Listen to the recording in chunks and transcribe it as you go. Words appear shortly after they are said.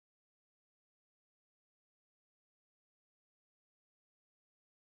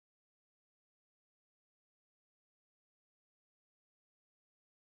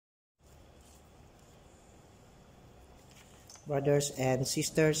Brothers and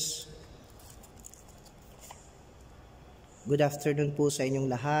sisters, good afternoon po sa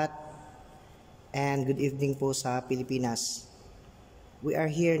inyong lahat and good evening po sa Pilipinas. We are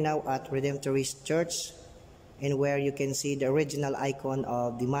here now at Redemptorist Church, and where you can see the original icon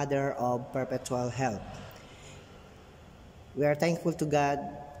of the Mother of Perpetual Help. We are thankful to God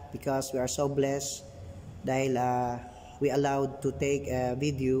because we are so blessed dahil we allowed to take a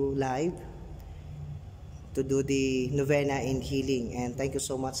video live to do the Novena in healing. And thank you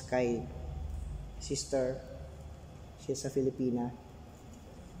so much kay Sister, siya sa Filipina.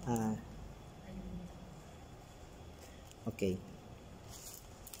 Okay.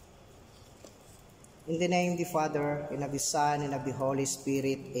 In the name of the Father, and of the Son, and of the Holy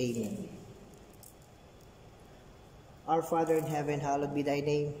Spirit. Amen. Our Father in heaven, hallowed be thy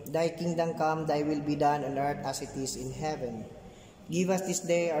name. Thy kingdom come, thy will be done on earth as it is in heaven. Give us this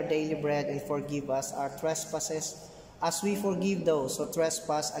day our daily bread, and forgive us our trespasses, as we forgive those who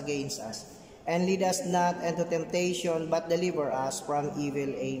trespass against us. And lead us not into temptation, but deliver us from evil.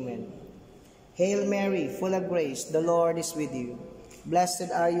 Amen. Hail Mary, full of grace, the Lord is with you.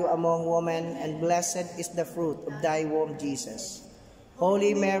 Blessed are you among women, and blessed is the fruit of thy womb, Jesus.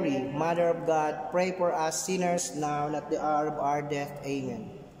 Holy Mary, Mother of God, pray for us sinners now and at the hour of our death.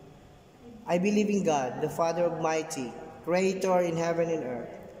 Amen. I believe in God, the Father Almighty, Creator in heaven and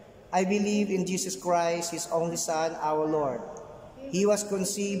earth. I believe in Jesus Christ, His only Son, our Lord. He was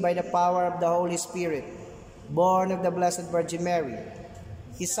conceived by the power of the Holy Spirit, born of the Blessed Virgin Mary.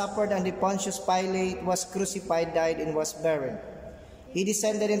 He suffered under Pontius Pilate, was crucified, died, and was buried. He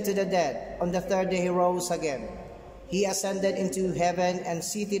descended into the dead. On the third day He rose again. He ascended into heaven and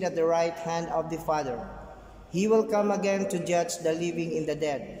seated at the right hand of the Father. He will come again to judge the living and the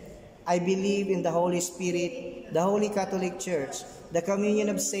dead. I believe in the Holy Spirit, the Holy Catholic Church, the communion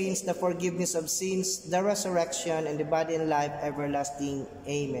of saints, the forgiveness of sins, the resurrection, and the body and life everlasting.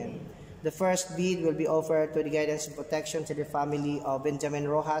 Amen. The first bead will be offered to the guidance and protection to the family of Benjamin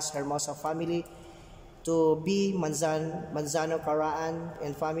Rojas, Hermosa family, to B. Manzano Caraan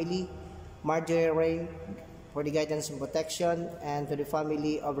and family, Marjorie Ray, for the guidance and protection, and to the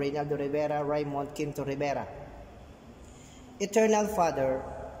family of Reynaldo Rivera, Raymond Quinto Rivera. Eternal Father,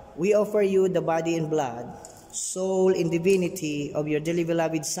 we offer you the body and blood, soul and divinity of your dearly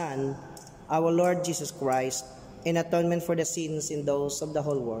beloved Son, our Lord Jesus Christ, in atonement for the sins in those of the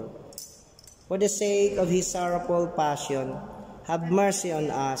whole world. For the sake of His sorrowful passion, have mercy on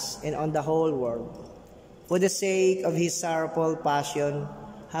us and on the whole world. For the sake of His sorrowful passion,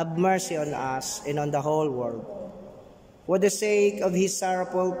 have mercy on us and on the whole world. For the sake of His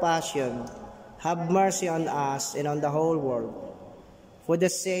sorrowful passion, have mercy on us and on the whole world. For the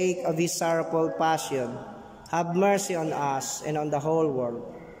sake of His sorrowful passion, have mercy on us and on the whole world.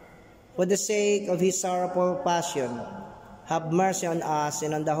 For the sake of His sorrowful passion, have mercy on us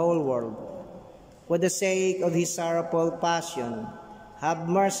and on the whole world. For the sake of His sorrowful passion, have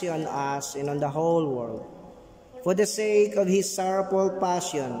mercy on us and on the whole world. For the sake of His sorrowful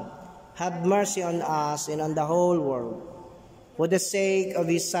passion, have mercy on us and on the whole world. For the sake of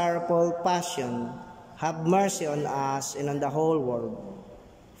His sorrowful passion, have mercy on us and on the whole world.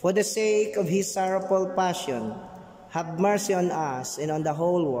 For the sake of His sorrowful passion, have mercy on us and on the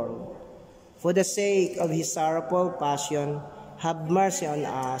whole world. For the sake of His sorrowful passion, have mercy on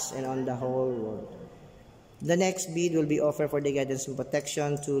us and on the whole world. The next bead will be offered for the guidance and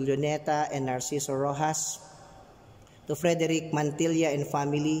protection to Leoneta and Narciso Rojas, to Frederick Mantilla and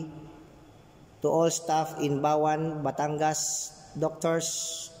family, to all staff in Bawan, Batangas,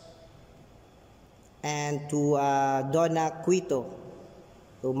 doctors, and to Donna Cuito,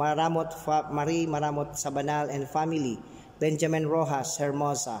 to Marie Maramot Sabanal and family, Benjamin Rojas,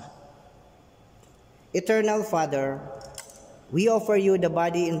 Hermosa. Eternal Father, we offer you the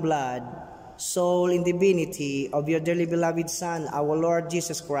body and blood, soul and divinity of your dearly beloved Son, our Lord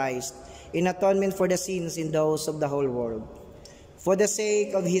Jesus Christ, in atonement for the sins in those of the whole world. For the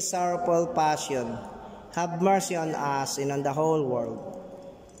sake of His sorrowful passion, have mercy on us and on the whole world.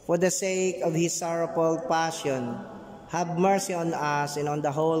 For the sake of His sorrowful passion, have mercy on us and on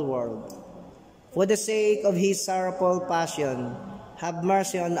the whole world. For the sake of His sorrowful passion, have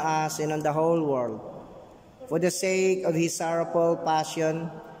mercy on us and on the whole world. For the sake of His sorrowful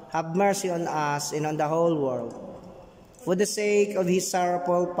passion, have mercy on us and on the whole world. For the sake of His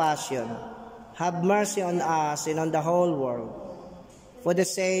sorrowful passion, have mercy on us and on the whole world. For the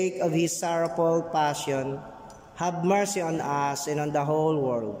sake of His sorrowful passion, have mercy on us and on the whole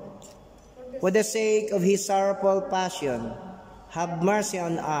world. For the sake of His sorrowful passion, have mercy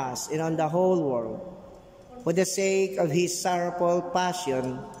on us and on the whole world. For the sake of His sorrowful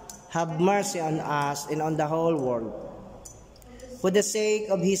passion, have mercy on us and on the whole world. For the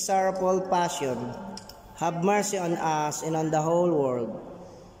sake of his sorrowful passion, have mercy on us and on the whole world.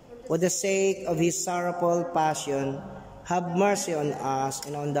 For the sake of his sorrowful passion, have mercy on us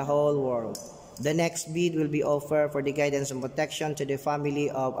and on the whole world. The next bead will be offered for the guidance and protection to the family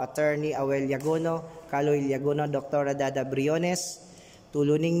of Attorney Awel Yagono, Carlo Yagono, Dr. Dada Briones,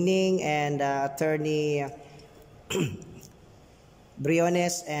 Tulo Ningning, and Attorney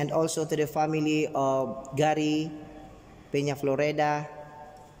Briones, and also to the family of Gary Peña Floreda,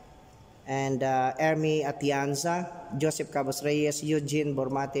 and Ermi Atianza, Joseph Cabos Reyes, Eugene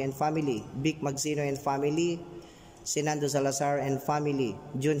Bormate and family, Vic Magsino and family, Sinando Salazar and family,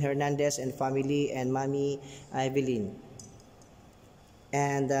 June Hernandez and family, and Mami Evelyn,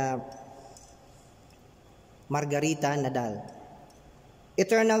 and Margarita Nadal.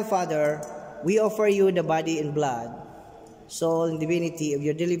 Eternal Father, we offer you the body and blood, soul and divinity of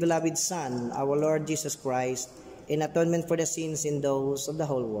your dearly beloved Son, our Lord Jesus Christ, in atonement for the sins in those of the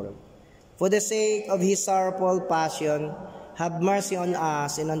whole world. For the sake of his sorrowful passion, have mercy on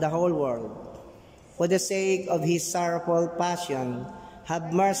us and on the whole world. For the sake of his sorrowful passion,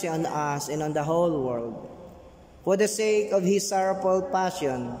 have mercy on us and on the whole world. For the sake of his sorrowful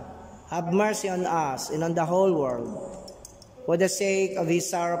passion, have mercy on us and on the whole world. For the sake of his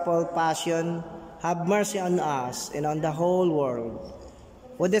sorrowful passion, have mercy on us and on the whole world.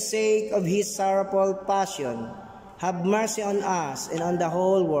 For the sake of his sorrowful passion, have mercy on us and on the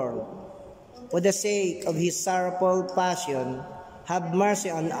whole world. For the sake of his sorrowful passion, have mercy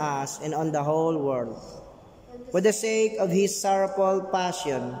on us and on the whole world. For the sake of his sorrowful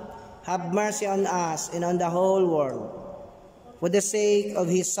passion, have mercy on us and on the whole world. For the sake of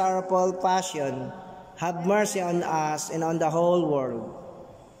his sorrowful passion, have mercy on us and on the whole world.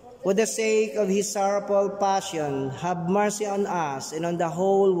 For the sake of his sorrowful passion, have mercy on us and on the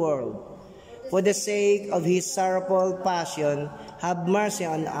whole world. For the sake of his sorrowful passion, have mercy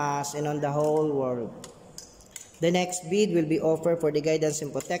on us and on the whole world. The next bead will be offered for the guidance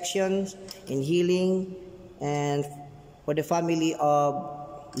and protection in healing, and for the family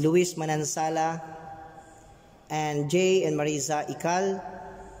of Luis Manansala and Jay and Marisa Ical,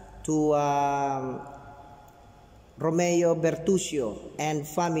 to Romeo Bertuccio and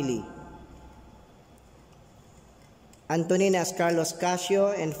family, Antoninas Carlos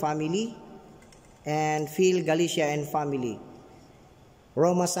Casio and family, and Phil Galicia and family,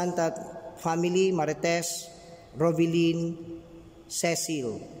 Roma Santa family, Marites, Rovilin,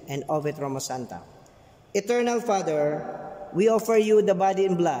 Cecil, and Ovid Roma Santa. Eternal Father, we offer you the body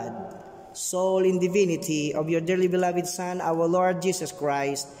and blood, soul and divinity of your dearly beloved Son, our Lord Jesus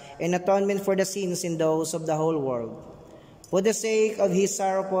Christ, in atonement for the sins in those of the whole world. For the sake of his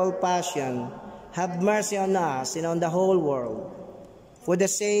sorrowful passion, have mercy on us and on the whole world. For the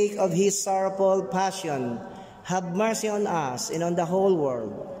sake of his sorrowful passion, have mercy on us and on the whole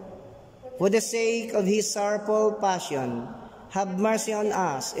world. For the sake of his sorrowful passion, have mercy on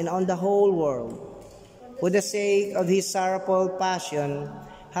us and on the whole world. For the sake of his sorrowful passion,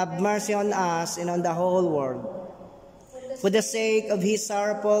 have mercy on us and on the whole world. For the sake of his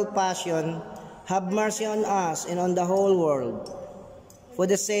sorrowful passion, have mercy on us and on the whole world. For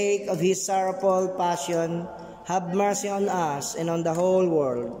the sake of his sorrowful passion, have mercy on us and on the whole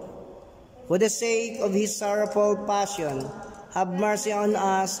world. For the sake of his sorrowful passion, have mercy on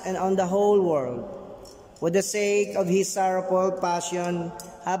us and on the whole world. For the sake of his sorrowful passion,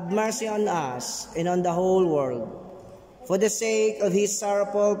 have mercy on us and on the whole world. For the sake of his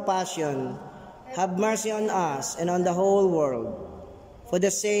sorrowful passion, have mercy on us and on the whole world. For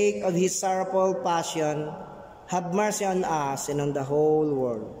the sake of his sorrowful passion, have mercy on us and on the whole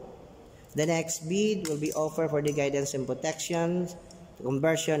world. The next bead will be offered for the guidance and protection, the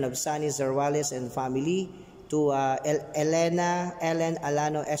conversion of Sunny Zarwales and family, to Ellen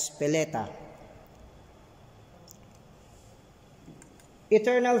Alano Espeleta.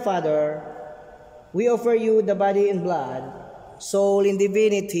 Eternal Father, we offer you the body and blood, soul and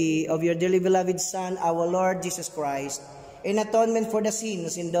divinity of your dearly beloved Son, our Lord Jesus Christ, in atonement for the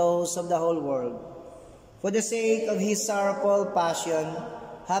sins in those of the whole world. For the sake of his sorrowful passion,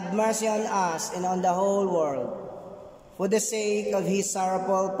 have mercy on us and on the whole world. For the sake of his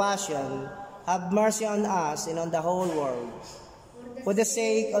sorrowful passion, have mercy on us and on the whole world. For the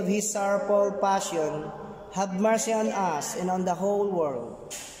sake of his sorrowful passion, have mercy on us and on the whole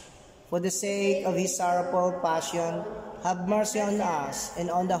world. For the sake of his sorrowful passion, have mercy on us and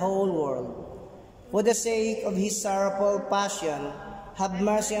on the whole world. For the sake of his sorrowful passion, have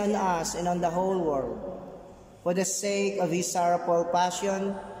mercy on us and on the whole world. For the sake of his sorrowful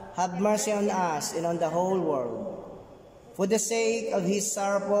passion, have mercy on us and on the whole world. For the sake of his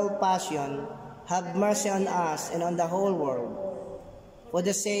sorrowful passion, have mercy on us and on the whole world. For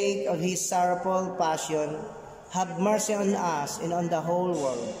the sake of his sorrowful passion, have mercy on us and on the whole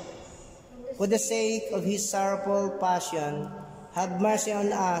world. For the sake of his sorrowful passion, have mercy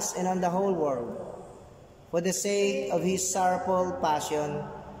on us and on the whole world. For the sake of his sorrowful passion,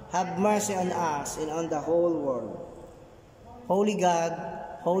 have mercy on us and on the whole world. Holy God,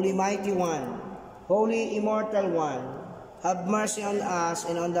 Holy Mighty One, Holy Immortal One, have mercy on us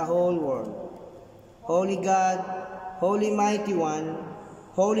and on the whole world. Holy God, Holy Mighty One,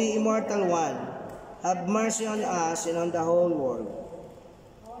 Holy Immortal One, have mercy on us and on the whole world.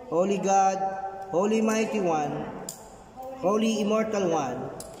 Holy God, Holy Mighty One, Holy Immortal One,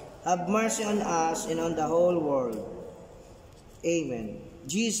 have mercy on us and on the whole world. Amen.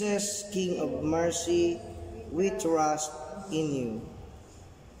 Jesus, King of mercy, we trust in you.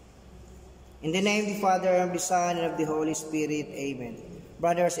 In the name of the Father, and of the Son, and of the Holy Spirit. Amen.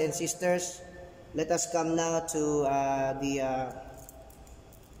 Brothers and sisters, let us come now to the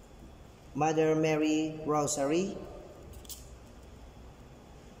Mother Mary Rosary.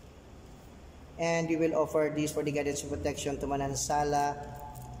 And we will offer this for the guidance and protection to Manansala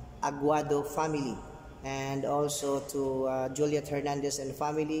Aguado family, and also to Juliet Hernandez and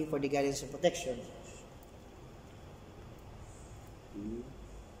family for the guidance and protection.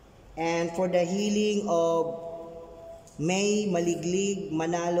 And for the healing of May Maliglig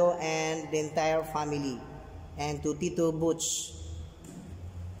Manalo and the entire family, and to Tito Butch.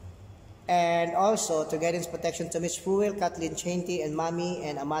 And also to guidance protection to Miss Fruel, Kathleen Chenty, and Mami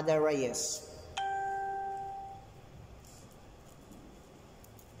and Amada Reyes.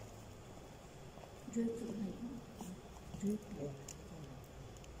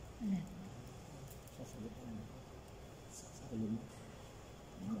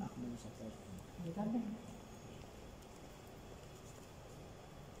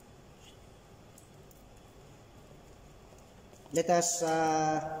 Let us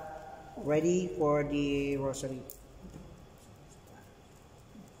ready for the rosary.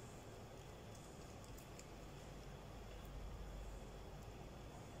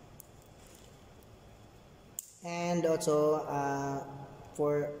 And also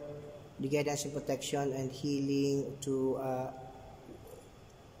for the guidance and protection and healing to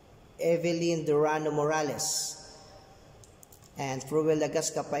Evelyn Durano Morales, and Fruel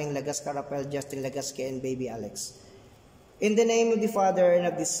Lagasca, Paing Lagasca, Rafael Justin Lagasca, and baby Alex. In the name of the Father, and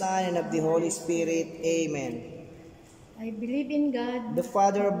of the Son, and of the Holy Spirit. Amen. I believe in God, the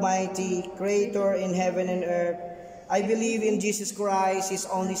Father Almighty, Creator in heaven and earth. I believe in Jesus Christ, His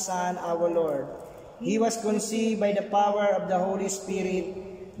only Son, our Lord. He was conceived by the power of the Holy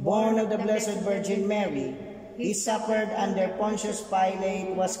Spirit, born of the Blessed Virgin Mary. He suffered under Pontius Pilate,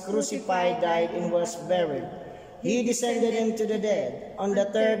 was crucified, died, and was buried. He descended into the dead. On the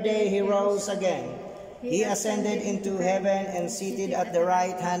third day he rose again. He ascended into heaven and seated at the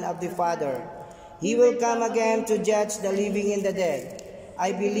right hand of the Father. He will come again to judge the living and the dead.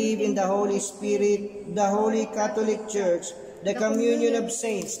 I believe in the Holy Spirit, the Holy Catholic Church, the communion of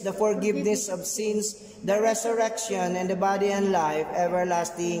saints, the forgiveness of sins, the resurrection, and the body and life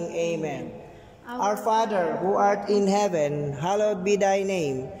everlasting. Amen. Our Father, who art in heaven, hallowed be thy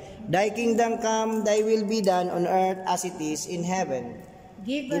name. Thy kingdom come, thy will be done on earth as it is in heaven.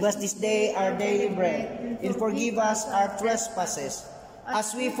 Give us this day our daily bread, and forgive us our trespasses,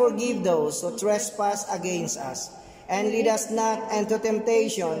 as we forgive those who trespass against us. And lead us not into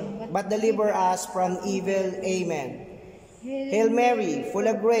temptation, but deliver us from evil. Amen. Hail Mary, full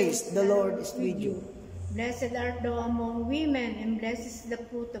of grace, the Lord is with you. Blessed art thou among women, and blessed is the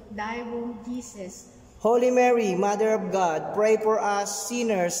fruit of thy womb, Jesus. Holy Mary, Mother of God, pray for us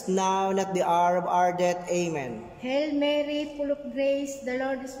sinners, now and at the hour of our death. Amen. Hail Mary, full of grace, the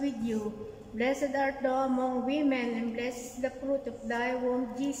Lord is with you. Blessed art thou among women, and blessed is the fruit of thy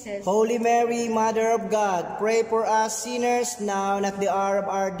womb, Jesus. Holy Mary, Mother of God, pray for us sinners, now and at the hour of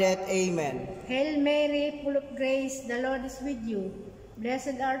our death. Amen. Hail Mary, full of grace, the Lord is with you.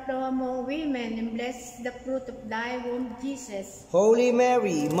 Blessed art thou among women, and blessed is the fruit of thy womb, Jesus. Holy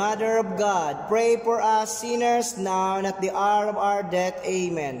Mary, Mother of God, pray for us sinners, now and at the hour of our death.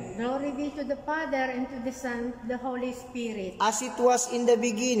 Amen. Glory be to the Father, and to the Son, and the Holy Spirit. As it was in the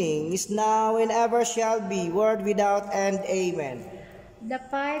beginning, is now, and ever shall be, world without end. Amen. The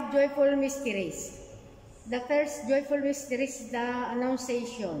five joyful mysteries. The first joyful mystery is the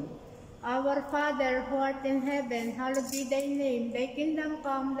Annunciation. Our Father, who art in heaven, hallowed be thy name. Thy kingdom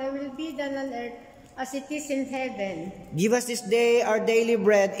come, thy will be done on earth as it is in heaven. Give us this day our daily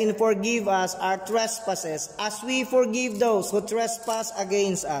bread, and forgive us our trespasses, as we forgive those who trespass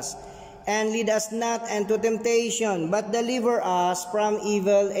against us. And lead us not into temptation, but deliver us from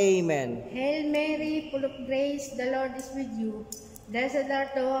evil. Amen. Hail Mary, full of grace, the Lord is with you. Blessed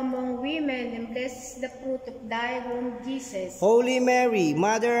art thou among women, and blessed is the fruit of thy womb, Jesus. Holy Mary,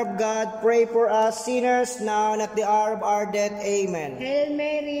 Mother of God, pray for us sinners now and at the hour of our death. Amen. Hail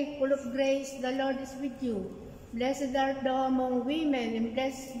Mary, full of grace, the Lord is with you. Blessed art thou among women, and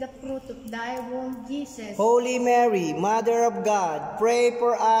blessed is the fruit of thy womb, Jesus. Holy Mary, Mother of God, pray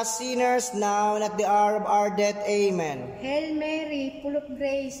for us sinners now and at the hour of our death. Amen. Hail Mary, full of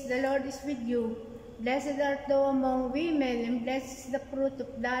grace, the Lord is with you. Blessed art thou among women, and blessed is the fruit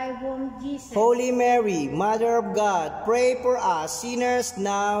of thy womb, Jesus. Holy Mary, Mother of God, pray for us sinners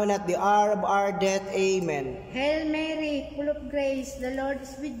now and at the hour of our death. Amen. Hail Mary, full of grace, the Lord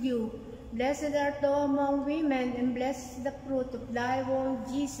is with you. Blessed art thou among women, and blessed is the fruit of thy womb,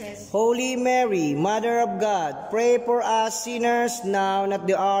 Jesus. Holy Mary, Mother of God, pray for us sinners now and at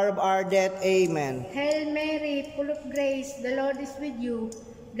the hour of our death. Amen. Hail Mary, full of grace, the Lord is with you.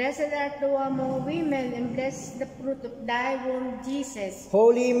 Blessed art thou among women, and blessed is the fruit of thy womb, Jesus.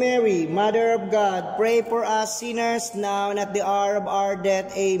 Holy Mary, Mother of God, pray for us sinners now and at the hour of our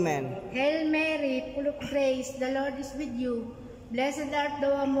death. Amen. Hail Mary, full of grace, the Lord is with you. Blessed art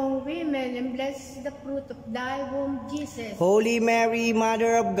thou among women, and blessed is the fruit of thy womb, Jesus. Holy Mary,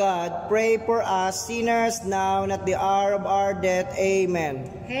 Mother of God, pray for us sinners now and at the hour of our death.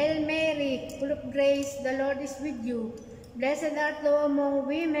 Amen. Hail Mary, full of grace, the Lord is with you. Blessed art thou among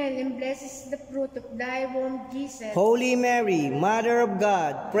women, and blessed is the fruit of thy womb, Jesus. Holy Mary, Mother of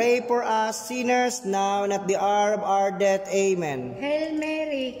God, pray for us sinners now and at the hour of our death. Amen. Hail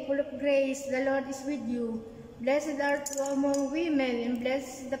Mary, full of grace, the Lord is with you. Blessed art thou among women, and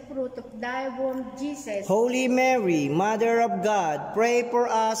blessed is the fruit of thy womb, Jesus. Holy Mary, Mother of God, pray for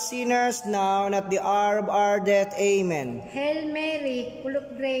us sinners now and at the hour of our death. Amen. Hail Mary, full of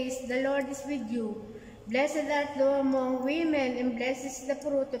grace, the Lord is with you. Blessed art thou among women, and blessed is the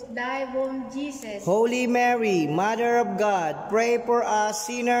fruit of thy womb, Jesus. Holy Mary, Mother of God, pray for us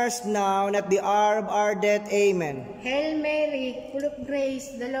sinners now and at the hour of our death. Amen. Hail Mary, full of grace,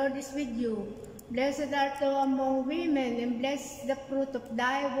 the Lord is with you. Blessed art thou among women, and blessed is the fruit of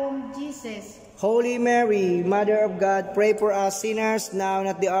thy womb, Jesus. Holy Mary, Mother of God, pray for us sinners now and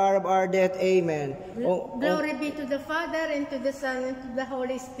at the hour of our death. Amen. Glory be to the Father, and to the Son, and to the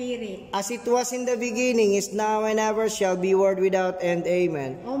Holy Spirit. As it was in the beginning, is now, and ever shall be, world without end.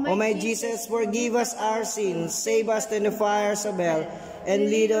 Amen. O my Jesus, forgive us our sins, save us from the fires of hell, and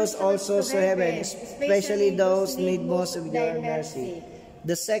lead us also to heaven, especially those who need most of your mercy.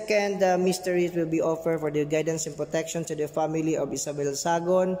 The second mystery will be offered for the guidance and protection to the family of Isabel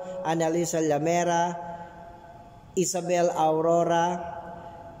Sagon, Annalisa Lamera, Isabel Aurora,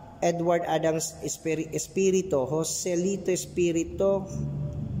 Edward Adams Espirito, Joselito Espirito,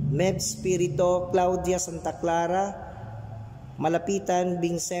 Meb Espirito, Claudia Santa Clara, Malapitan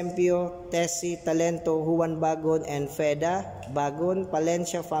Bing Sempio, Tessie Talento, Juan Bagon, and Feda Bagon,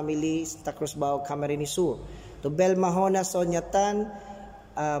 Palencia family, Santa Cruz Bao, Camarines Sur. To Bel Mahona Sonia Tan,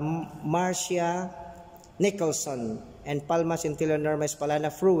 Marcia Nicholson, and Palma Centillo Norma Espalana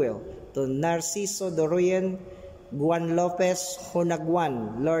Fruel. To Narciso Doroyen, Juan Lopez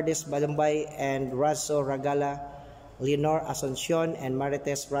Honagwan, Lourdes Balumbay, and Razo Ragala, Leonor Asuncion, and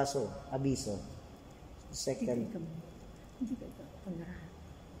Marites Razo Abiso.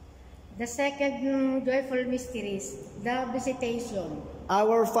 The second joyful mysteries, the visitation.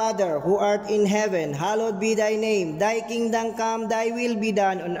 Our Father, who art in heaven, hallowed be thy name. Thy kingdom come, thy will be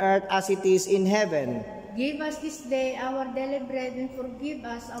done on earth as it is in heaven. Give us this day our daily bread, and forgive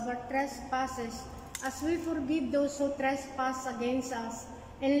us our trespasses, as we forgive those who trespass against us.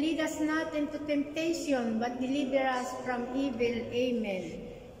 And lead us not into temptation, but deliver us from evil. Amen.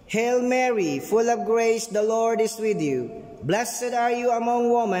 Hail Mary, full of grace, the Lord is with you. Blessed are you among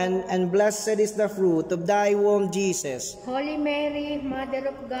women, and blessed is the fruit of thy womb, Jesus. Holy Mary, Mother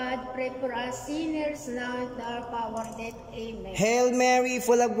of God, pray for us sinners now and at our hour of death. Amen. Hail Mary,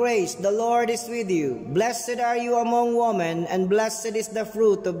 full of grace, the Lord is with you. Blessed are you among women, and blessed is the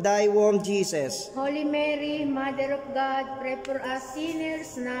fruit of thy womb, Jesus. Holy Mary, Mother of God, pray for us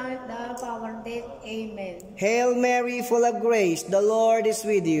sinners now and at our hour of death. Amen. Hail Mary, full of grace, the Lord is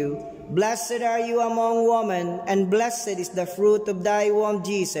with you. Blessed are you among women, and blessed is the fruit of thy womb,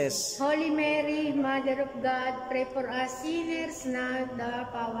 Jesus. Holy Mary, Mother of God, pray for us sinners now and at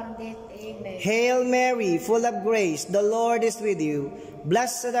our hour of death. Amen. Hail Mary, full of grace, the Lord is with you.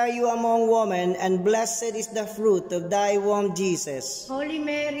 Blessed are you among women, and blessed is the fruit of thy womb, Jesus. Holy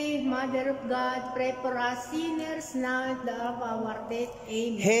Mary, Mother of God, pray for us sinners now and at our hour of death.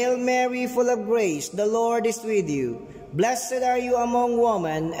 Amen. Hail Mary, full of grace, the Lord is with you. Blessed are you among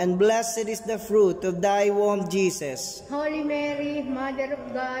women, and blessed is the fruit of thy womb, Jesus. Holy Mary, Mother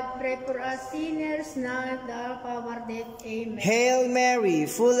of God, pray for us sinners, now and at the hour of our death. Amen. Hail Mary,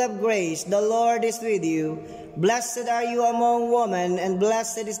 full of grace, the Lord is with you. Blessed are you among women, and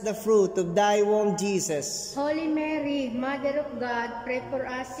blessed is the fruit of thy womb, Jesus. Holy Mary, Mother of God, pray for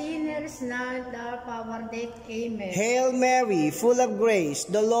us sinners, now and at the hour of our death. Amen. Hail Mary, full of grace,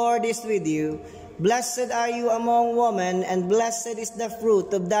 the Lord is with you. Blessed are you among women, and blessed is the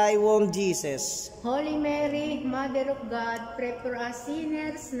fruit of thy womb, Jesus. Holy Mary, Mother of God, pray for us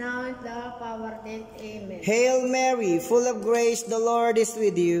sinners, now and at the hour of our death. Amen. Hail Mary, full of grace, the Lord is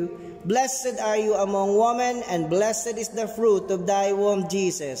with you. Blessed are you among women, and blessed is the fruit of thy womb,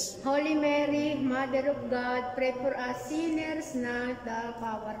 Jesus. Holy Mary, Mother of God, pray for us sinners, now and at the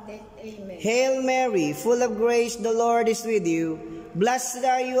hour of our death. Amen. Hail Mary, full of grace, the Lord is with you. Blessed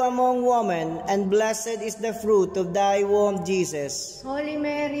are you among women, and blessed is the fruit of thy womb, Jesus. Holy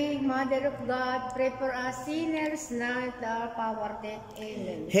Mary, Mother of God, pray for us sinners, now and at the hour of our death.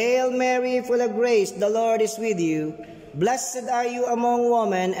 Amen. Hail Mary, full of grace, the Lord is with you. Blessed are you among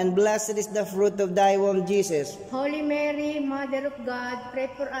women, and blessed is the fruit of thy womb, Jesus. Holy Mary, Mother of God, pray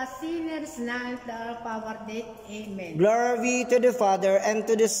for us sinners, now and at the hour of our death. Amen. Glory be to the Father, and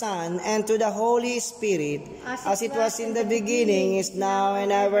to the Son, and to the Holy Spirit, as it was in the beginning, is now,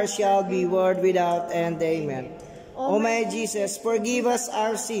 and ever shall be, world without end. Amen. O my Jesus, forgive us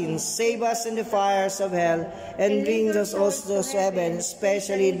our sins, save us in the fires of hell, and bring us also to heaven,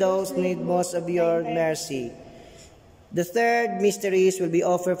 especially those who need most of your mercy. The third mysteries will be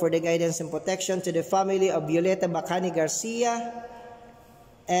offered for the guidance and protection to the family of Violeta Bacani Garcia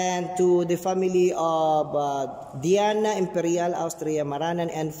and to the family of Diana Imperial Austria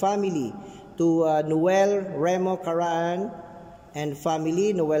Maranan and family, to Noel Remo Caraan and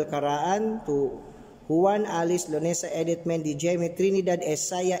family, Noel Caraan, to Juan Alice Lonesa Edith Mendy Jamie Trinidad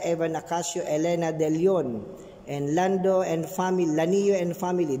Esaya Evan Acacio Elena De Leon and Lando and family, Lanillo and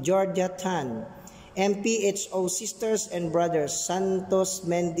family, Georgia Tan, MPHO sisters and brothers, Santos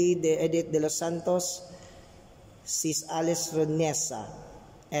Mendy de Edith de los Santos, Sis Alice Ronesa,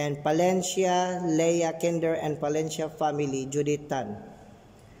 and Palencia, Leia Kender and Palencia family, Judith Tan.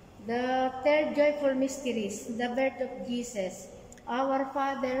 The third joyful mysteries, the birth of Jesus. Our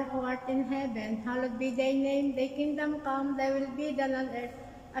Father, who art in heaven, hallowed be thy name. Thy kingdom come, thy will be done on earth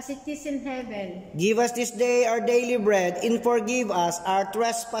as it is in heaven. Give us this day our daily bread, and forgive us our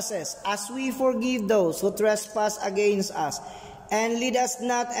trespasses, as we forgive those who trespass against us. And lead us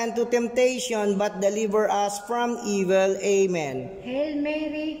not into temptation, but deliver us from evil. Amen. Hail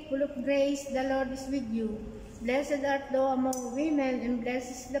Mary, full of grace, the Lord is with you. Blessed art thou among women, and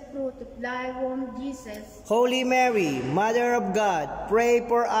blessed is the fruit of thy womb, Jesus. Holy Mary, Mother of God, pray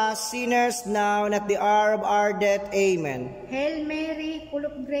for us sinners now and at the hour of our death. Amen. Hail Mary, full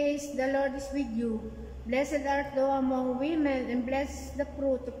of grace, the Lord is with you. Blessed art thou among women, and blessed is the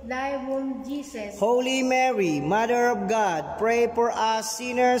fruit of thy womb, Jesus. Holy Mary, Mother of God, pray for us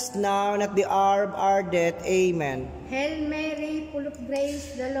sinners now and at the hour of our death. Amen. Hail Mary, full of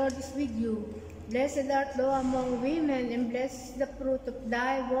grace, the Lord is with you. Blessed art thou among women, and blessed is the fruit of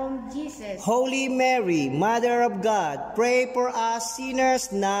thy womb, Jesus. Holy Mary, Mother of God, pray for us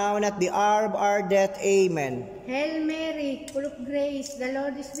sinners now and at the hour of our death. Amen. Hail Mary, full of grace, the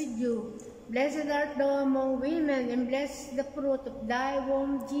Lord is with you. Blessed art thou among women, and blessed is the fruit of thy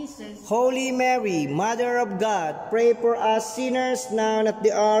womb, Jesus. Holy Mary, Mother of God, pray for us sinners now and at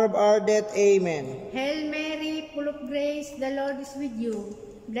the hour of our death. Amen. Hail Mary, full of grace, the Lord is with you.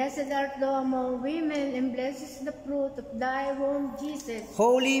 Blessed art thou among women, and blessed is the fruit of thy womb, Jesus.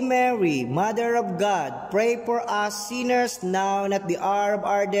 Holy Mary, Mother of God, pray for us sinners now and at the hour of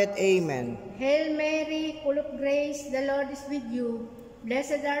our death. Amen. Hail Mary, full of grace, the Lord is with you.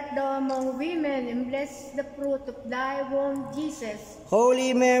 Blessed art thou among women, and blessed is the fruit of thy womb, Jesus.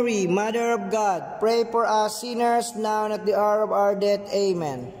 Holy Mary, Mother of God, pray for us sinners now and at the hour of our death.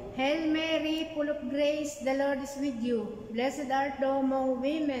 Amen. Hail Mary, full of grace, the Lord is with you. Blessed art thou among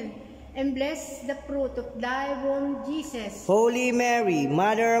women, and blessed is the fruit of thy womb, Jesus. Holy Mary,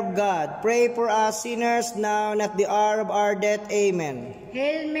 Mother of God, pray for us sinners now and at the hour of our death. Amen.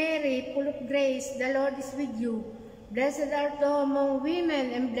 Hail Mary, full of grace, the Lord is with you. Blessed art thou among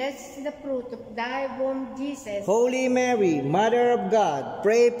women, and blessed is the fruit of thy womb, Jesus. Holy Mary, Mother of God,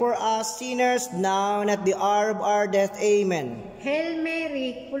 pray for us sinners now and at the hour of our death. Amen. Hail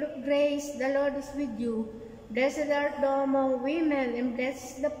Mary, full of grace, the Lord is with you. Blessed art thou among women, and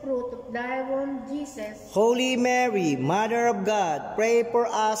blessed is the fruit of thy womb, Jesus. Holy Mary, Mother of God, pray for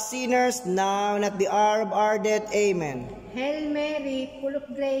us sinners now and at the hour of our death. Amen. Hail Mary, full of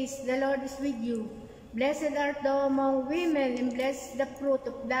grace, the Lord is with you. Blessed art thou among women, and blessed the fruit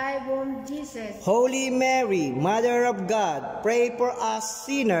of thy womb, Jesus. Holy Mary, Mother of God, pray for us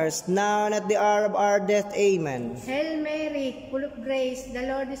sinners, now and at the hour of our death. Amen. Hail Mary, full of grace, the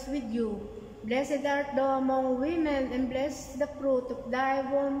Lord is with you. Blessed art thou among women, and blessed the fruit of thy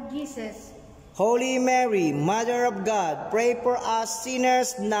womb, Jesus. Holy Mary, Mother of God, pray for us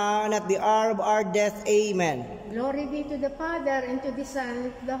sinners, now and at the hour of our death. Amen. Glory be to the Father, and to the Son,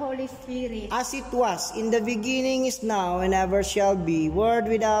 and to the Holy Spirit. As it was in the beginning, is now, and ever shall be, world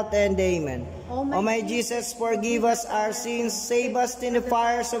without end. Amen. O my Jesus, forgive us our sins, save us in the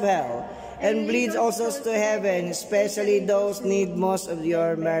fires of hell, and lead also to heaven, especially those need most of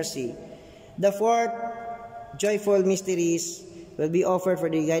your mercy. The fourth joyful mysteries will be offered for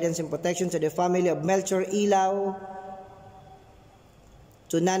the guidance and protection to the family of Melchor Ilaw,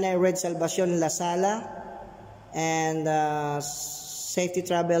 to Nanay Red Salvacion Lasala, and safety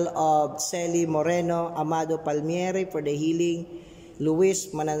travel of Celi Moreno Amado Palmieri for the healing, Luis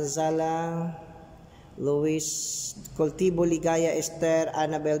Mananzala, Luis Coltibo Ligaya Esther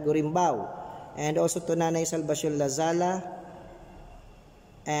Annabel Gurimbao, and also to Nanay Salvacion Lazala,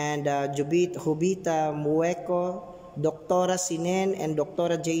 and Jubita Mueco, Doctora Sinen, and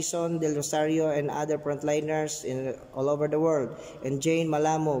Doctora Jason Del Rosario, and other frontliners all over the world, and Jane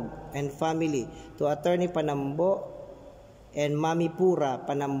Malamog and family, to Attorney Panambo and Mami Pura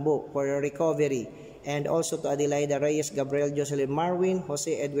Panambo for recovery, and also to Adelaida Reyes, Gabriel Jocelyn Marwin,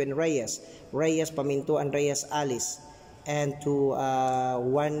 Jose Edwin Reyes, Reyes Paminto and Reyes Alice, and to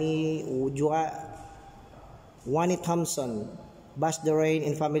Wani Thompson, Bas Dorain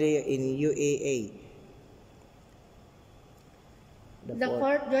and family in UAA. The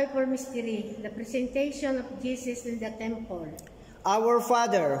fourth joyful mystery, the presentation of Jesus in the temple. Our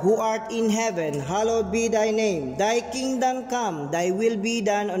Father, who art in heaven, hallowed be thy name. Thy kingdom come, thy will be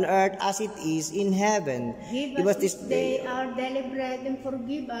done on earth as it is in heaven. Give us this day our daily bread, and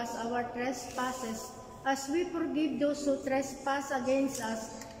forgive us our trespasses, as we forgive those who trespass against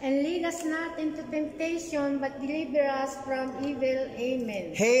us. And lead us not into temptation, but deliver us from evil.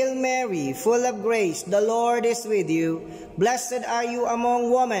 Amen. Hail Mary, full of grace, the Lord is with you. Blessed are you among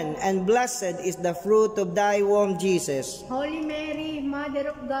women, and blessed is the fruit of thy womb, Jesus. Holy Mary, Mother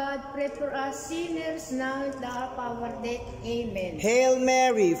of God, pray for us sinners, now and at the hour of our death. Amen. Hail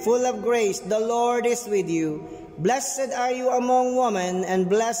Mary, full of grace, the Lord is with you. Blessed are you among women, and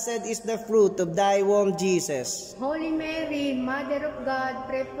blessed is the fruit of thy womb, Jesus. Holy Mary, Mother of God,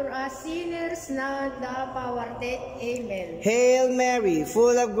 pray for us sinners, now and at the hour of our death. Amen. Hail Mary,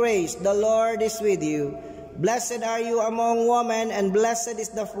 full of grace, the Lord is with you. Blessed are you among women, and blessed is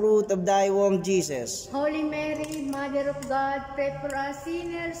the fruit of thy womb, Jesus. Holy Mary, Mother of God, pray for us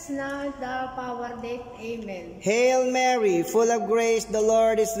sinners, now and at the hour of our death. Amen. Hail Mary, full of grace, the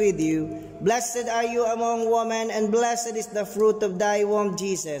Lord is with you. Blessed are you among women, and blessed is the fruit of thy womb,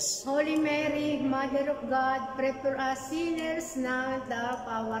 Jesus. Holy Mary, Mother of God, pray for us sinners, now and at the hour of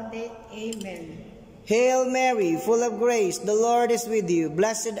our death. Amen. Hail Mary, full of grace, the Lord is with you.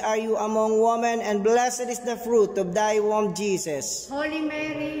 Blessed are you among women, and blessed is the fruit of thy womb, Jesus. Holy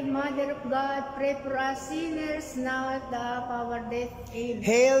Mary, Mother of God, pray for us sinners, now and at the hour of our death. Amen.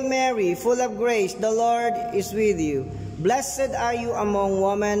 Hail Mary, full of grace, the Lord is with you. Blessed are you among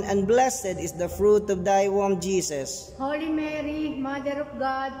women, and blessed is the fruit of thy womb, Jesus. Holy Mary, Mother of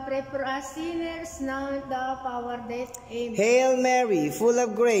God, pray for us sinners, now and at the hour of our death. Amen. Hail Mary, full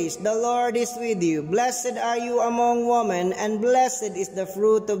of grace, the Lord is with you. Blessed are you among women, and blessed is the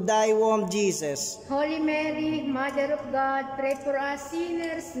fruit of thy womb, Jesus. Holy Mary, Mother of God, pray for us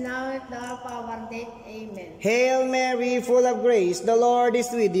sinners, now and at the hour of our death. Amen. Hail Mary, full of grace, the Lord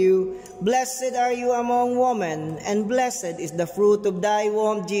is with you. Blessed are you among women, and blessed is the fruit of thy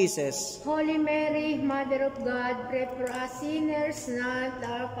womb, Jesus. Holy Mary, Mother of God, pray for us sinners, now and at the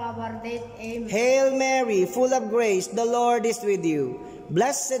hour of our death. Amen. Hail Mary, full of grace, the Lord is with you.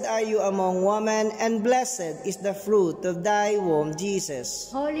 Blessed are you among women, and blessed is the fruit of thy womb, Jesus.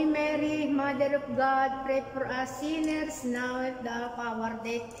 Holy Mary, Mother of God, pray for us sinners, now and at the hour of our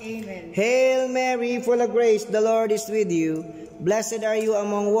death. Amen. Hail Mary, full of grace, the Lord is with you. Blessed are you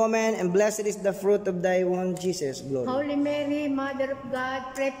among women, and blessed is the fruit of thy womb, Jesus. Glory. Holy Mary, Mother of God,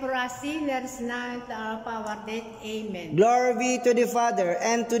 pray for us sinners, now and at the hour of our death. Amen. Glory be to the Father,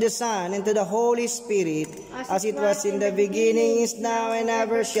 and to the Son, and to the Holy Spirit, as it was in the beginning, is now, and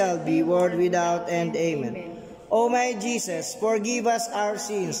ever shall be, world without end. Amen. O my Jesus, forgive us our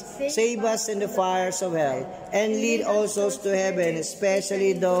sins, save us in the fires of hell, and lead all souls to heaven,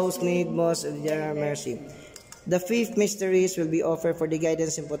 especially those need most of your mercy. The fifth mysteries will be offered for the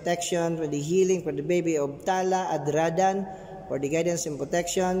guidance and protection, for the healing for the baby of Tala Adradan, for the guidance and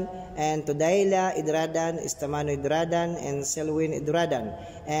protection, and to Daila Idradan, Estamano Idradan, and Selwyn Idradan,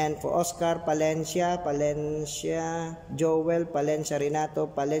 and for Oscar Palencia, Joel Palencia Renato,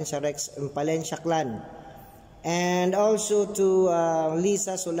 Palencia Rex, and Palencia Clan, and also to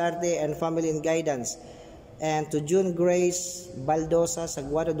Lisa Solarte and family and guidance, and to June Grace Baldosa,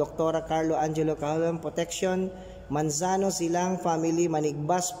 Saguado Doctora Carlo Angelo Cahalan protection, Manzano Silang family,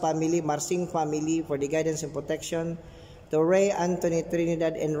 Manigbas family, Marsing family for the guidance and protection, to Ray Anthony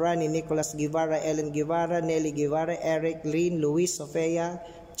Trinidad and Rani, Nicolas Guevara, Ellen Guevara, Nelly Guevara, Eric, Lynn, Luis, Sofia,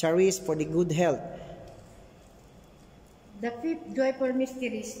 Charis for the good health. The fifth joyful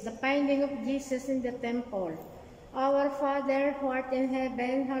mysteries, the finding of Jesus in the temple. Our Father, who art in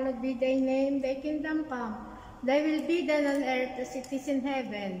heaven, hallowed be thy name, thy kingdom come. Thy will be done on earth as it is in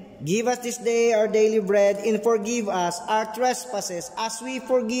heaven. Give us this day our daily bread, and forgive us our trespasses, as we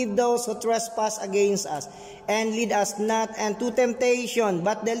forgive those who trespass against us. And lead us not into temptation,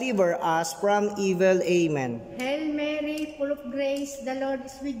 but deliver us from evil. Amen. Hail Mary, full of grace, the Lord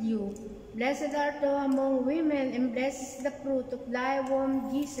is with you. Blessed art thou among women, and blessed is the fruit of thy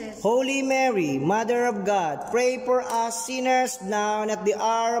womb, Jesus. Holy Mary, Mother of God, pray for us sinners now and at the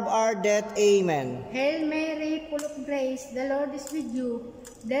hour of our death. Amen. Hail Mary, full of grace, the Lord is with you.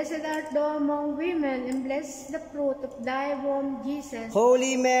 Blessed art thou among women, and blessed is the fruit of thy womb, Jesus.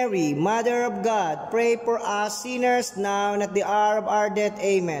 Holy Mary, Mother of God, pray for us sinners now and at the hour of our death.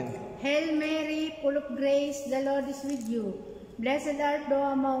 Amen. Hail Mary, full of grace, the Lord is with you. Blessed art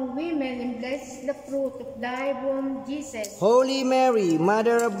thou among women, and blessed is the fruit of thy womb, Jesus. Holy Mary,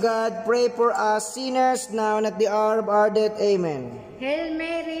 Mother of God, pray for us sinners now and at the hour of our death. Amen. Hail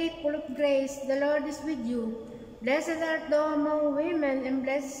Mary, full of grace, the Lord is with you. Blessed art thou among women, and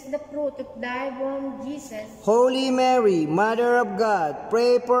blessed is the fruit of thy womb, Jesus. Holy Mary, Mother of God,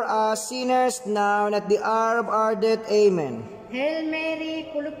 pray for us sinners now and at the hour of our death. Amen. Hail Mary,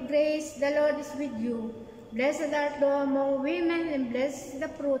 full of grace, the Lord is with you. Blessed art thou among women, and blessed is the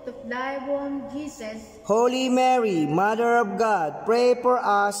fruit of thy womb, Jesus. Holy Mary, Mother of God, pray for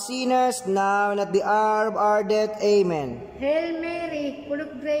us sinners now and at the hour of our death. Amen. Hail Mary, full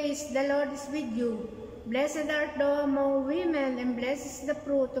of grace, the Lord is with you. Blessed art thou among women, and blessed is the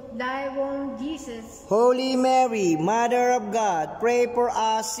fruit of thy womb, Jesus. Holy Mary, Mother of God, pray for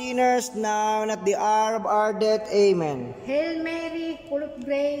us sinners now and at the hour of our death. Amen. Hail Mary, full of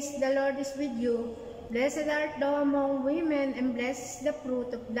grace, the Lord is with you. Blessed art thou among women, and blessed is the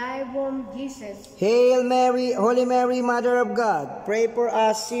fruit of thy womb, Jesus. Hail Mary, Holy Mary, Mother of God, pray for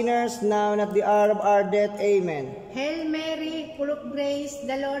us sinners now and at the hour of our death. Amen. Hail Mary, full of grace,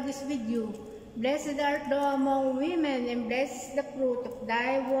 the Lord is with you. Blessed art thou among women, and blessed is the fruit of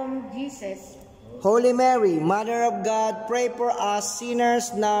thy womb, Jesus. Holy Mary, Mother of God, pray for us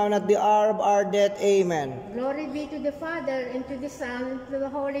sinners now and at the hour of our death. Amen. Glory be to the Father, and to the Son, and to the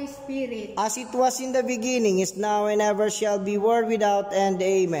Holy Spirit. As it was in the beginning, is now, and ever shall be, world without end.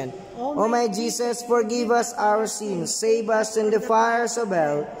 Amen. O my Jesus, forgive us our sins, save us in the fires of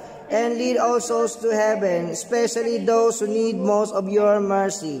hell, and lead all souls to heaven, especially those who need most of your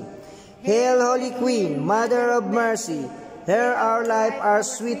mercy. Hail, Holy Queen, Mother of Mercy, hear our life, our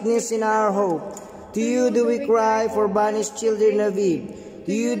sweetness, and our hope. To you do we cry, for banished children of Eve.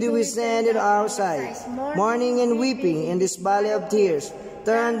 To you do we stand at our side, mourning and weeping in this valley of tears.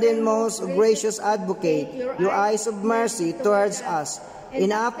 Turn then, most gracious Advocate, your eyes of mercy towards us.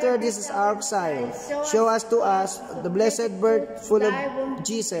 And after this is our exile, show us to us the blessed birth full of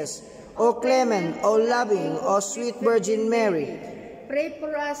Jesus. O clement, O loving, O sweet Virgin Mary, pray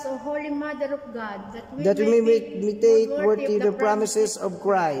for us, O Holy Mother of God, that we may imitate worthy the promises of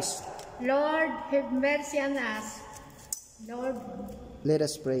Christ. Lord, have mercy on us. Lord, let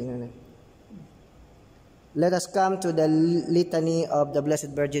us pray. Let us come to the litany of the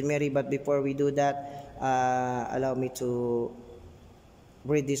Blessed Virgin Mary, but before we do that, allow me to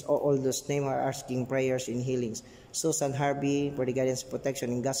read this. All those names are asking prayers in healings. Susan Harvey for the guidance,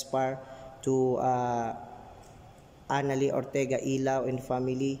 protection, in Gaspar, to Annalie Ortega Ilaw and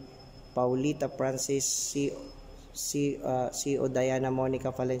family, Paulita Francis, C.O. Diana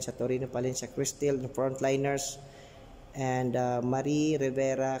Monica Valencia Torino Valencia Cristel, the frontliners, and Marie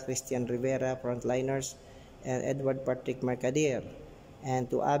Rivera, Christian Rivera, frontliners, and Edward Patrick Mercader, and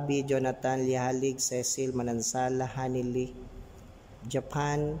to Abby Jonathan Lihalig, Cecil Manansala, Hanili,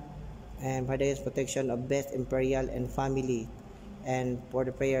 Japan, and for the protection of Beth Imperial and family, and for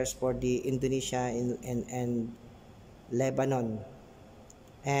the prayers for the Indonesia and Lebanon,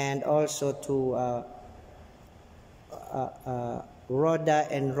 and also to Rhoda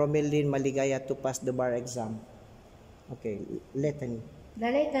and Romeline Maligaya to pass the bar exam. Okay, litany. The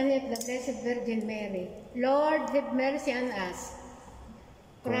Litany of the Blessed Virgin Mary. Lord, have mercy on us.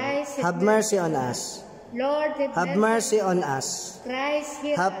 Christ, have mercy on us. Lord, Have mercy on us. Christ,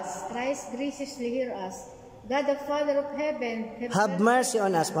 hear us. Christ, graciously hear us. God the Father of heaven, have mercy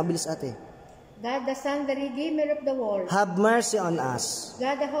on us. Mabilis ate. God the Son, the Redeemer of the world, have mercy on us.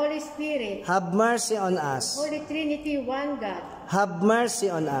 God the Holy Spirit, have mercy on us. Holy Trinity, one God, have mercy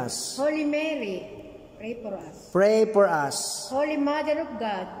on us. Holy Mary, pray for us. Pray for us. Holy Mother of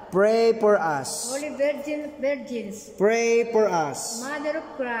God, pray for us. Holy Virgin of Virgins, pray for us. Mother of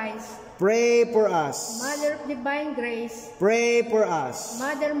Christ, pray for us. Mother of Divine Grace, pray for us.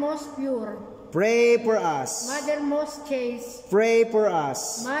 Mother most pure, pray for us. Mother most chaste, pray for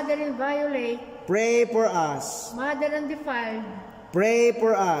us. Mother inviolate, pray for us. Mother undefiled, pray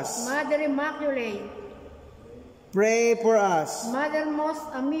for us. Mother immaculate, pray for us. Mother most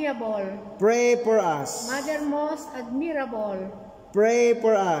amiable, pray for us. Mother most admirable, pray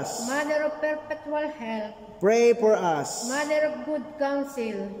for us. Mother of perpetual help, pray for us. Mother of good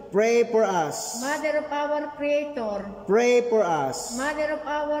counsel, pray for us. Mother of our Creator, pray for us. Mother of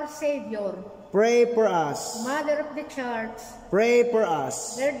our Savior, pray for us. Mother of the Church, pray for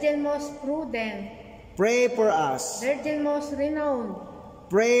us. Virgin most prudent, pray for us. Virgin most renowned,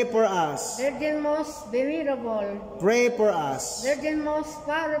 pray for us. Virgin most venerable, pray for us. Virgin most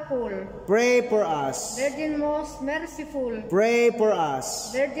powerful, pray for us. Virgin most merciful, pray for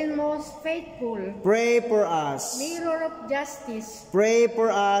us. Virgin most faithful, pray for us. Mirror of justice, pray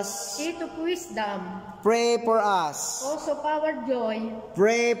for us. Seat of wisdom, pray for us. also power joy,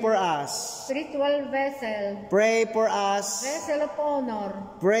 pray for us. spiritual vessel, pray for us. vessel of honor,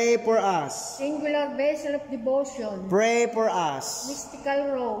 pray for us. singular vessel of devotion, pray for us.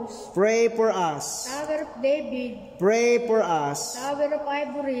 mystical rose, pray for us. Tower of David, pray for us. Tower of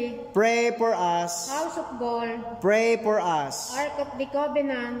ivory, pray for us. House of gold, pray for us. Ark of the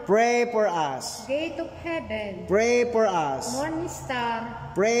Covenant, pray for us. Gate of heaven, pray for us. Morning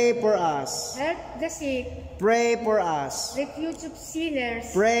star, pray for us. help the sick, pray for us. refuge of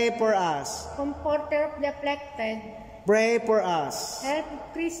sinners, pray for us. comforter of the afflicted, pray for us. help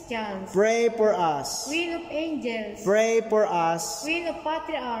of Christians, pray for us. queen of angels, pray for us. queen of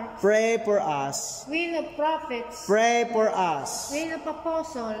patriarchs, pray for us. queen of prophets, pray for us. queen of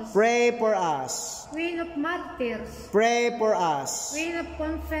apostles, pray for us. queen of martyrs, pray for us. queen of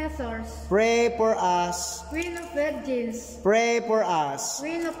confessors, pray for us. queen of virgins, pray for us.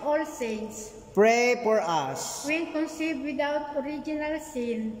 queen of all saints, pray for us. queen conceived without original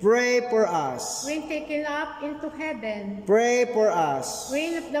sin, pray for us. queen taken up into heaven, pray for us.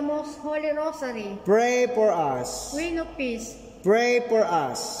 queen of the most holy rosary, pray for us. queen of peace, pray for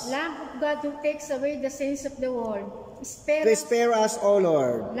us. Lamb of God who takes away the sins of the world, spare Please us. spare us, O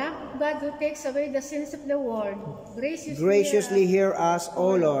Lord. Lamb of God who takes away the sins of the world, Graciously hear us,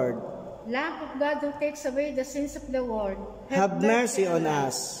 O Lord. Lamb of God who takes away the sins of the world, Have mercy on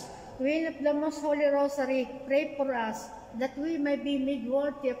us. Queen of the most holy rosary, pray for us, that we may be made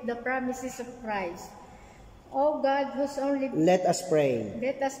worthy of the promises of Christ. O God, whose only... Let us pray.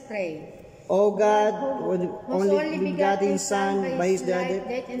 Let us pray. O God, whose only begotten Son, by his death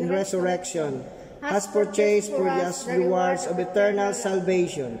and resurrection, has purchased for us the rewards of eternal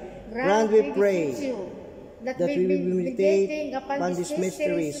salvation. Grant, we pray, that we will be meditating upon these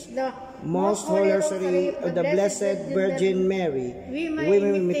mysteries, the most holy rosary of the Blessed Virgin Mary. We may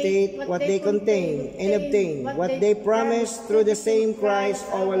imitate what they contain and obtain what they promise through the same Christ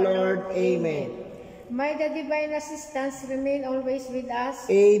our Lord. Amen. May the divine assistance remain always with us.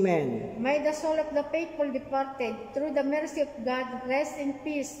 Amen. May the soul of the faithful departed, through the mercy of God, rest in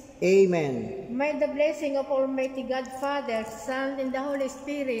peace. Amen. May the blessing of Almighty God, Father, Son, and the Holy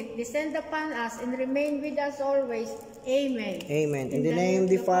Spirit descend upon us and remain with us always. Amen. Amen. In the name of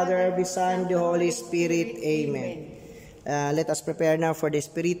the Father, of the Son, the Holy Spirit. Amen. Let us prepare now for the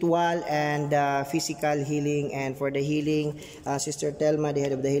spiritual and physical healing. And for the healing, Sister Telma, the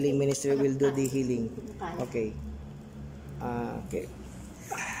head of the healing ministry, will do the healing. Okay. Okay.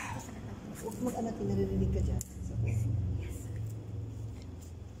 Huwag mag-anak, naririnig ka dyan.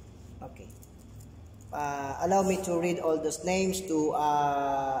 Okay. Allow me to read all those names to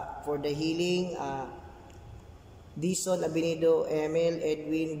for the healing. Dison, Abinido, Emil,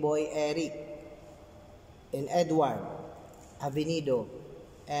 Edwin, Boy, Eric, and Edward Avenido,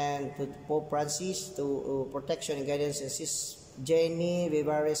 and to Pope Francis, to protection and guidance, and Sis Jenny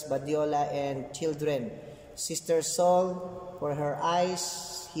Vivares Badiola and children, Sister Sol for her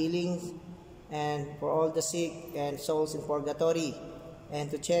eyes healing, and for all the sick and souls in purgatory,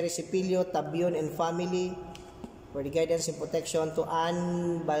 and to Cherry Cipilio, Tabion and family for the guidance and protection, to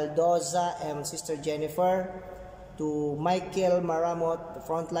Ann Baldoza and Sister Jennifer, to Michael Maramot,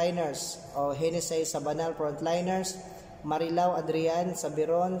 frontliners, o Henesay Sabanal, frontliners, Marilao Adrian,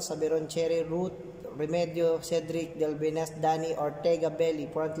 Sabiron Cherry, Ruth Remedio, Cedric Delvenas, Danny Ortega Belli,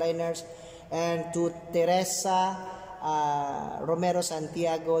 frontliners, and to Teresa Romero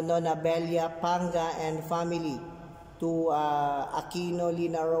Santiago, Nona Belia Panga and family, to Aquino,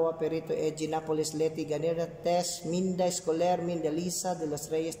 Lina Roa, Perito, Eji, Napolis, Leti, Ganera, Tess, Minda, Escoler, Minda, Lisa, de los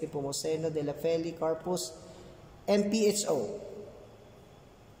Reyes, de Pomoceno, de la Feli, Corpus, MPHO.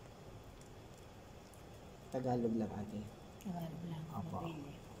 Tagalog lang ate. Tagalog lang. Opo.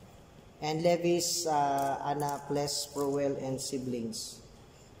 And Levis, Anna, Ples, Prowell, and siblings.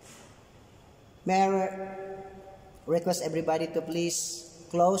 May I request everybody to please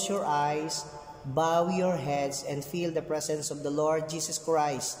close your eyes, bow your heads, and feel the presence of the Lord Jesus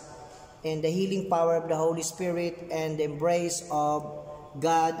Christ and the healing power of the Holy Spirit and the embrace of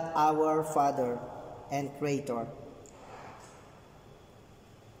God our Father and Creator.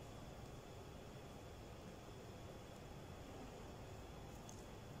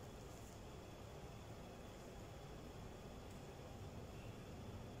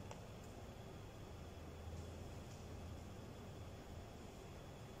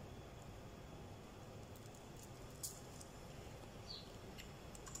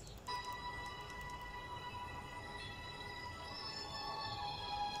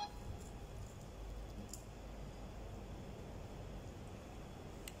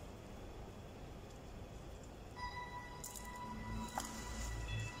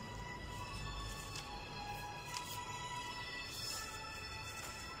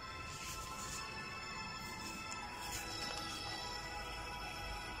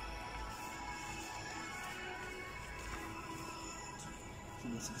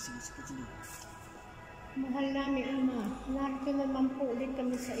 Sige. Mahal namin Ama, narito naman po ulit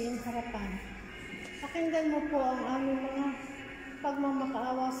kami sa iyong harapan. Pakinggan mo po ang aming mga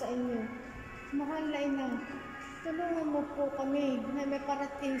pagmamakaawa sa inyo. Mahal na Ina, tulungan mo po kami na may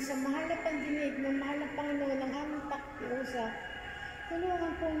parating sa mahal na pandinig ng mahal na Panginoon ng aming pakiusap.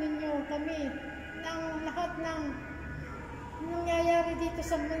 Tulungan po ninyo kami ng lahat ng nangyayari dito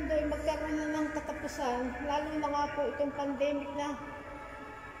sa mundo ay magkaroon na ng katapusan, lalo na nga po itong pandemic na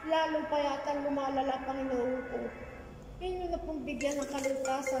lalo pa yata lumalala, Panginoon ko. Inyo na pong bigyan ng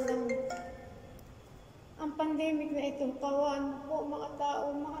kalutasan ng ang pandemic na ito. Kawan po mga tao,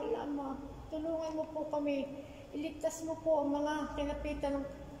 mahal Ama. Tulungan mo po kami. Iligtas mo po ang mga kinapitan ng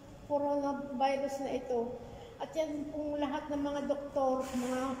coronavirus na ito. At yan pong lahat ng mga doktor,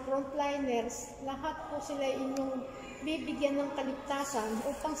 mga frontliners, lahat po sila inyong bibigyan ng kaligtasan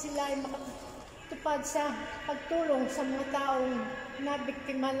upang sila ay makatupad sa pagtulong sa mga taong na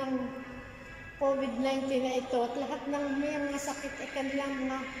biktima ng COVID-19 na ito at lahat ng may mga sakit ay kanilang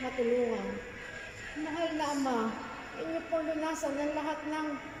mga matulungan. Mahal na Ama, inyo pong lunasan ang lahat ng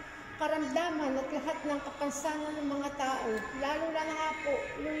karamdaman at lahat ng kapansanan ng mga tao, lalo na nga po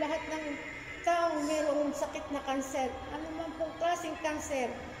yung lahat ng taong mayroong sakit na kanser, ano man pong klaseng kanser.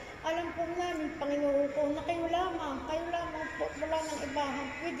 Alam po namin, Panginoon ko, na kayo lamang po, wala ng iba,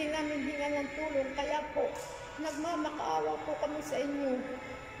 pwede namin hingan ng tulong, kaya po, nagmamakaawa po kami sa inyo.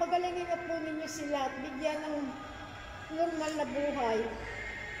 Pagalingin na po ninyo sila at bigyan ng normal na buhay.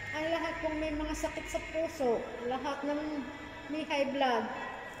 Ang lahat pong may mga sakit sa puso, lahat ng may high blood,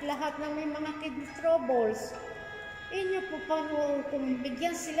 lahat ng may mga kidney troubles, inyo po, Panginoon, kung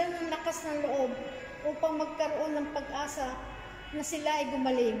bigyan sila ng lakas ng loob upang magkaroon ng pag-asa na sila ay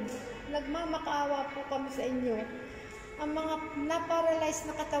gumaling. Nagmamakaawa po kami sa inyo. Ang mga na-paralyzed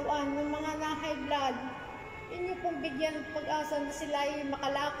na katawan, ng mga na-high blood, inyo pong bigyan ng pag-asa na sila ay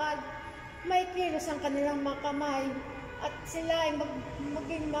makalakad, may kilos ang kanilang mga kamay, at sila ay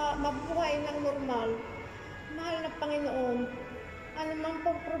maging mabuhay ng normal. Mahal na Panginoon, ano man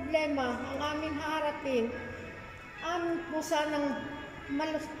pong problema ang aming haharapin, amin po sanang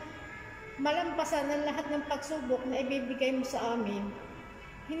malampasan ang lahat ng pagsubok na ibibigay mo sa amin.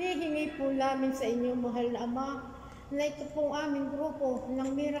 Hinihingi po namin sa inyo, mahal na Ama, na ito pong aming grupo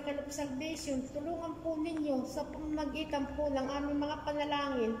ng Miracle of Salvation, tulungan po ninyo sa pamamagitan po ng aming mga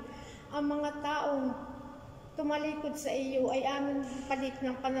panalangin. Ang mga taong tumalikod sa iyo ay aming palit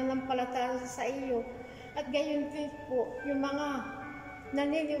ng pananampalataya sa iyo. At gayon din po, yung mga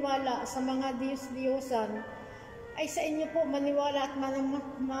naniniwala sa mga Diyos-Diyosan, ay sa inyo po maniwala at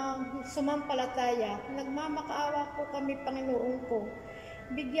sumampalataya. Nagmamakaawa po kami, Panginoon ko.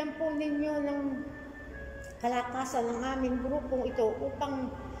 Bigyan po ninyo ng kalakasan ng aming grupong ito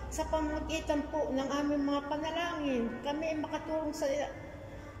upang sa pamamagitan po ng aming mga panalangin, kami ay makatulong sa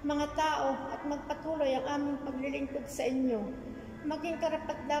mga tao at magpatuloy ang aming paglilingkod sa inyo. maging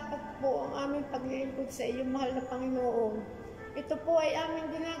karapat-dapat po ang aming paglilingkod sa iyo, mahal na Panginoon. Ito po ay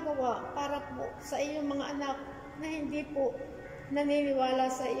aming ginagawa para po sa iyong mga anak na hindi po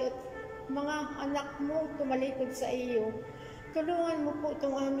naniniwala sa iyo, mga anak mo tumalikod sa iyo. Tulungan mo po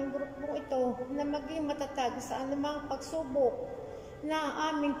itong aming grupo ito na maging matatag sa anumang pagsubok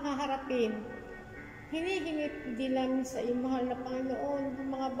na aming haharapin. Hinihingi din namin sa iyo, mahal na Panginoon, ang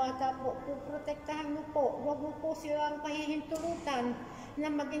mga bata po, protektahan mo po. Huwag mo po silang pahihintulutan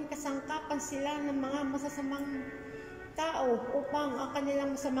na maging kasangkapan sila ng mga masasamang tao upang ang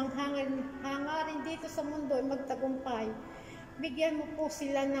kanilang masamang hangarin dito sa mundo ay magtagumpay. Bigyan mo po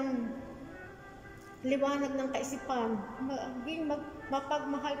sila ng liwanag ng kaisipan, maging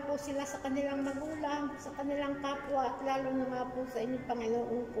mapagmahal po sila sa kanilang magulang, sa kanilang kapwa, at lalo na nga po sa inyong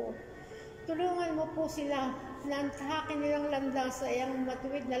Panginoon po. Tulungan mo po sila na ang tahakin nilang landas ay ang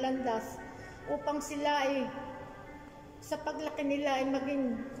matuwid na landas upang sila ay sa paglaki nila ay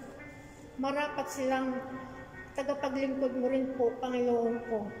maging marapat silang tagapaglingkod mo rin po, Panginoon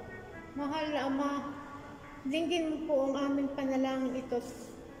ko. Mahal na Ama, dinggin mo po ang aming panalangin ito.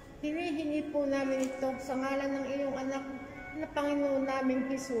 Hinihingi po namin ito sa ngalan ng iyong anak na Panginoon naming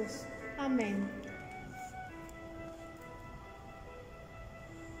Jesus. Amen.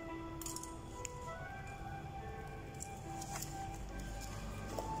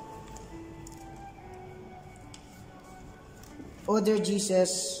 O dear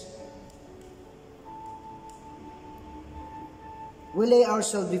Jesus, we lay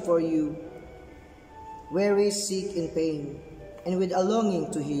ourselves before you, weary, sick, in pain, and with a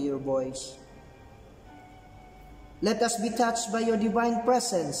longing to hear your voice. Let us be touched by your divine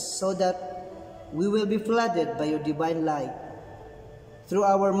presence so that we will be flooded by your divine light through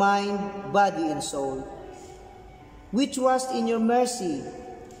our mind, body, and soul. We trust in your mercy.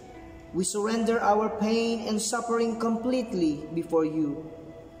 We surrender our pain and suffering completely before you.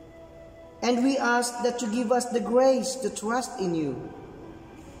 And we ask that you give us the grace to trust in you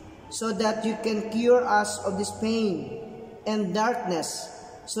so that you can cure us of this pain and darkness,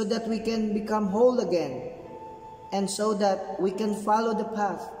 so that we can become whole again, and so that we can follow the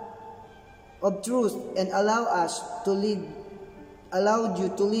path of truth and allow you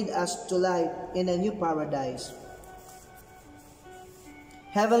to lead us to life in a new paradise.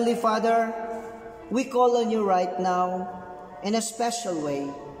 Heavenly Father, we call on you right now in a special way.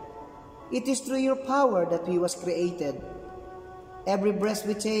 It is through your power that we was created. Every breath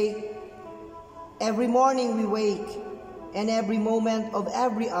we take, every morning we wake, and every moment of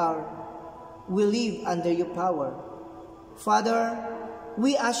every hour, we live under your power. Father,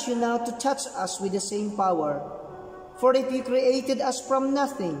 we ask you now to touch us with the same power. For if you created us from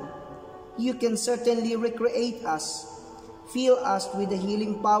nothing, you can certainly recreate us. Fill us with the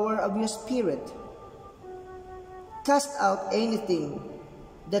healing power of your Spirit. Cast out anything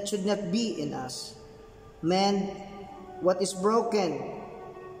that should not be in us. Mend what is broken.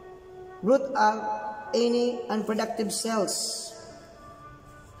 Root out any unproductive cells.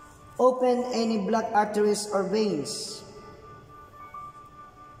 Open any blocked arteries or veins.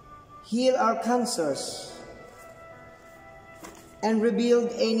 Heal our cancers. And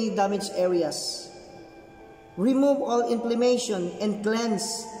rebuild any damaged areas. Remove all inflammation and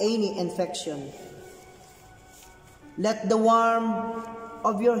cleanse any infection. Let the warmth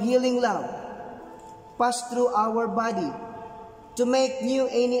of your healing love pass through our body to make new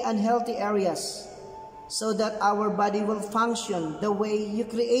any unhealthy areas, so that our body will function the way you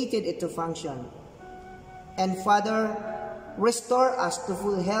created it to function. And Father, restore us to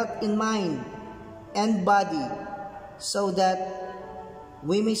full health in mind and body, so that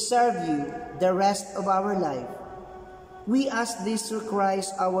we may serve you the rest of our life. We ask this through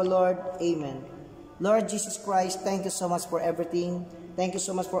Christ our Lord. Amen. Lord Jesus Christ, thank you so much for everything. Thank you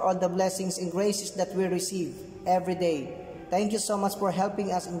so much for all the blessings and graces that we receive every day. Thank you so much for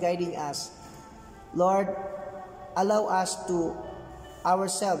helping us and guiding us. Lord, allow us to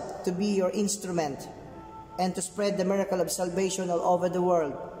ourselves to be your instrument and to spread the miracle of salvation all over the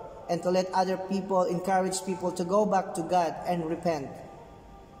world, and to let other people, encourage people to go back to God and repent.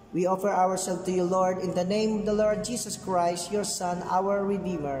 We offer ourselves to you, Lord, in the name of the Lord Jesus Christ, your Son, our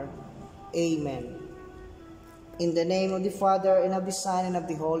Redeemer. Amen. In the name of the Father, and of the Son, and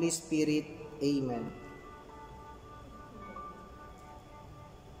of the Holy Spirit. Amen.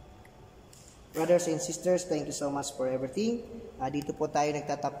 Brothers and sisters, thank you so much for everything. Dito po tayo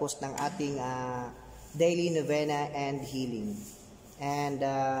nagtatapos ng ating daily novena and healing. And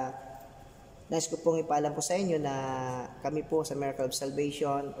nais ko pong ipaalam po sa inyo na kami po sa Miracle of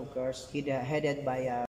Salvation, of course, headed by